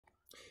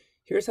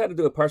here's how to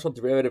do a partial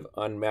derivative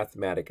on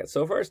Mathematica.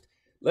 So first,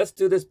 let's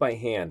do this by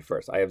hand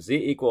first. I have z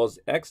equals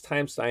x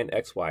times sine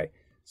xy.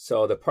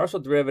 So the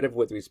partial derivative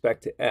with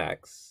respect to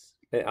x,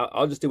 and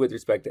I'll just do with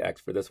respect to x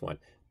for this one.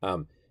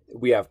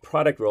 We have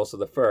product rule, so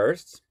the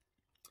first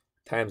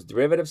times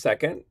derivative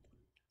second,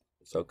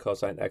 so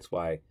cosine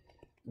xy.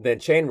 Then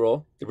chain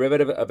rule,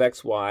 derivative of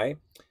xy.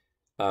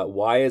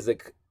 Y is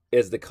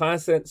the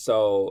constant,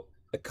 so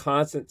a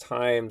constant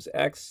times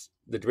x,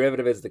 the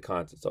derivative is the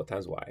constant, so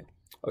times y.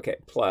 Okay,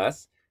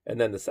 plus, and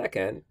then the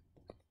second,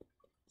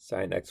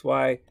 sine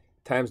xy,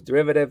 times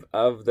derivative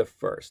of the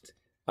first.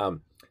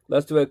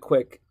 Let's do a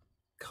quick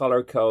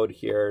color code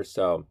here.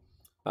 So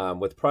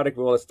with product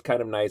rule, it's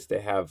kind of nice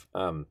to have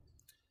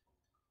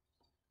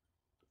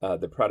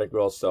the product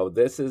rule. So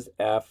this is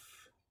F,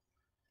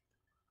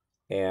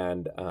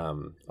 and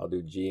I'll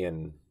do G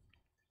in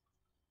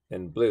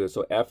blue.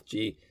 So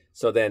FG.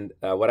 So then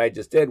what I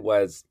just did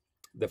was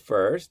the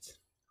first,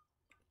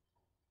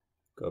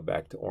 go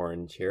back to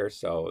orange here.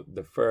 So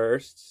the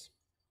first,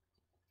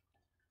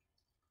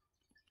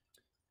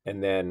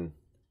 and then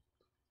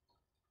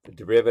the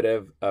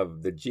derivative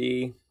of the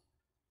G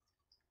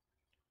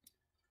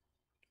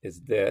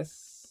is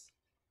this,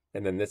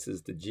 and then this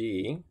is the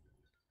G,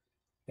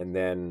 and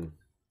then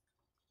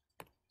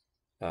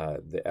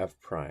the F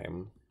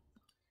prime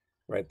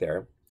right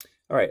there.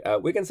 All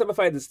right, we can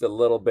simplify this a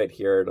little bit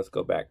here. Let's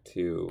go back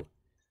to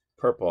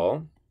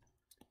purple.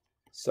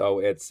 So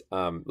it's,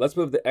 let's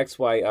move the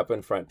xy up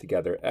in front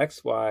together.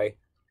 Xy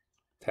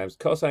times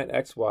cosine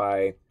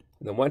xy,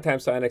 and then 1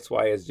 times sine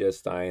xy is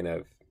just sine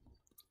of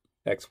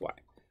xy.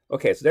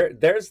 Okay, so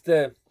there's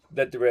the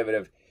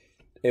derivative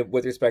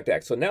with respect to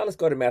x. So now let's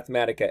go to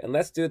Mathematica, and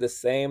let's do the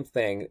same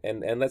thing,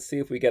 and let's see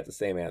if we get the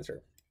same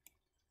answer.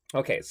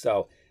 Okay,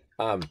 so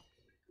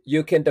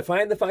you can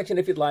define the function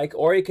if you'd like,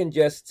 or you can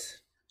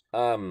just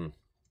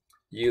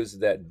use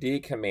the d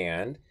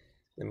command.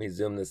 Let me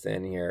zoom this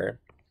in here.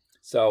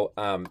 So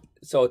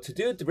so to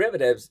do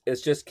derivatives,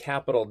 it's just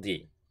capital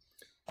D.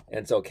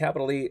 And so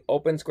capital E,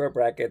 open square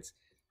brackets,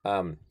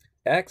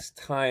 x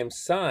times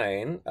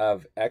sine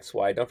of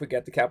xy. Don't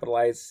forget to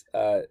capitalize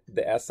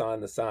the s on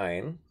the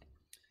sign.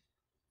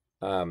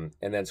 And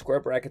then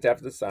square brackets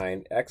after the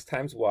sign, x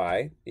times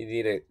y. You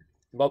need a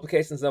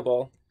multiplication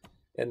symbol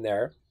in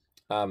there.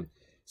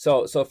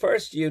 So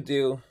first you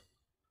do,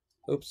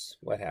 oops,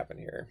 what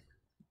happened here?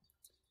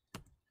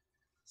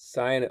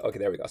 Sine, okay,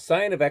 there we go.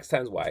 Sine of x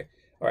times y.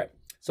 All right,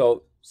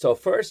 so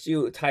first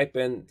you type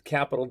in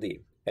capital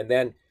D, and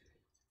then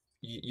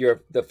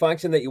the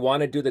function that you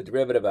want to do the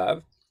derivative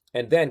of,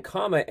 and then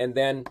comma, and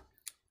then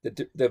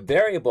the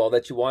variable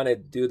that you want to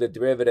do the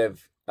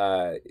derivative,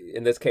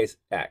 in this case,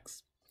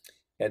 x.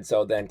 And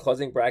so then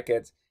closing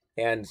brackets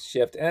and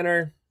shift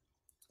enter.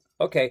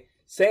 Okay,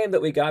 same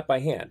that we got by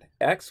hand.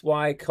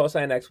 xy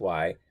cosine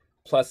xy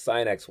plus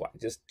sine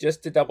xy.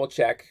 Just to double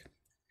check.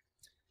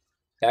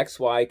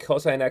 xy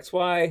cosine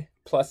xy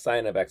plus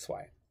sine of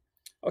xy.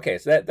 Okay,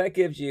 so that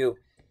gives you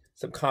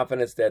some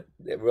confidence that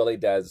it really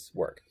does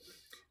work.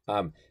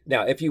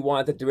 Now, if you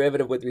want the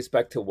derivative with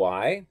respect to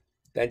y,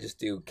 then just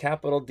do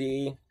capital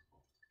D,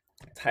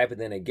 type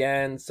it in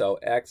again. So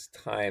x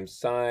times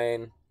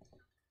sine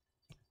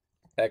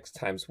x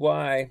times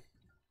y,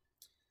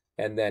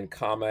 and then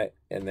comma,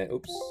 and then,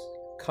 oops,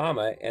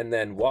 comma, and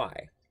then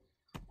y.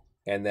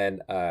 And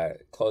then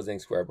closing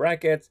square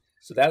brackets.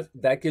 So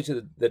that gives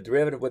you the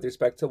derivative with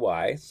respect to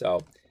y. So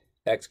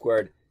x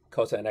squared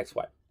cosine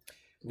xy.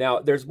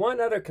 Now, there's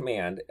one other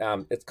command.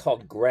 It's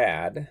called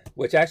grad,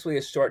 which actually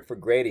is short for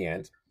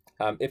gradient.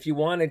 If you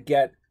want to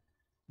get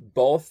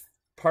both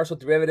partial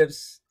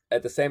derivatives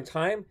at the same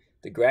time,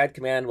 the grad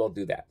command will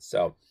do that.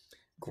 So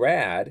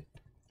grad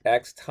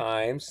x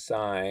times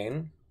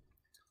sine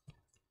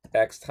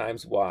x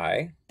times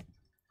y,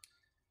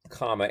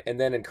 comma, and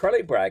then in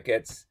curly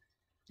brackets,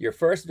 your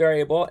first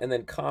variable, and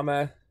then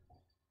comma,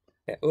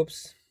 and,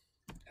 oops,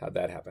 how'd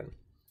that happen?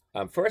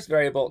 First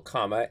variable,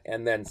 comma,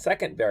 and then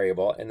second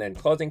variable, and then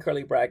closing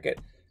curly bracket,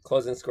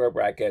 closing square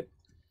bracket,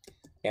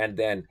 and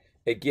then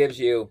it gives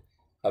you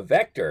a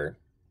vector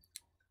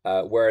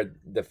where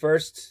the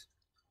first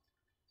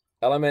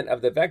element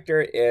of the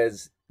vector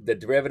is the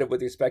derivative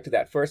with respect to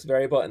that first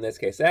variable, in this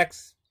case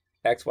x,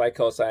 xy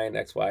cosine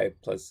xy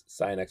plus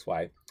sine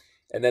xy.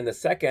 And then the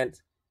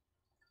second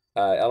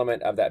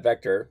element of that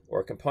vector,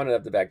 or component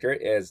of the vector,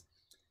 is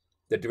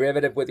the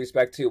derivative with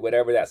respect to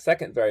whatever that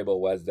second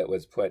variable was that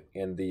was put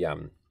in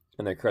the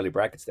curly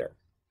brackets there.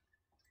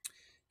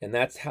 And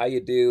that's how you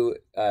do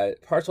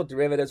partial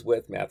derivatives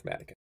with Mathematica.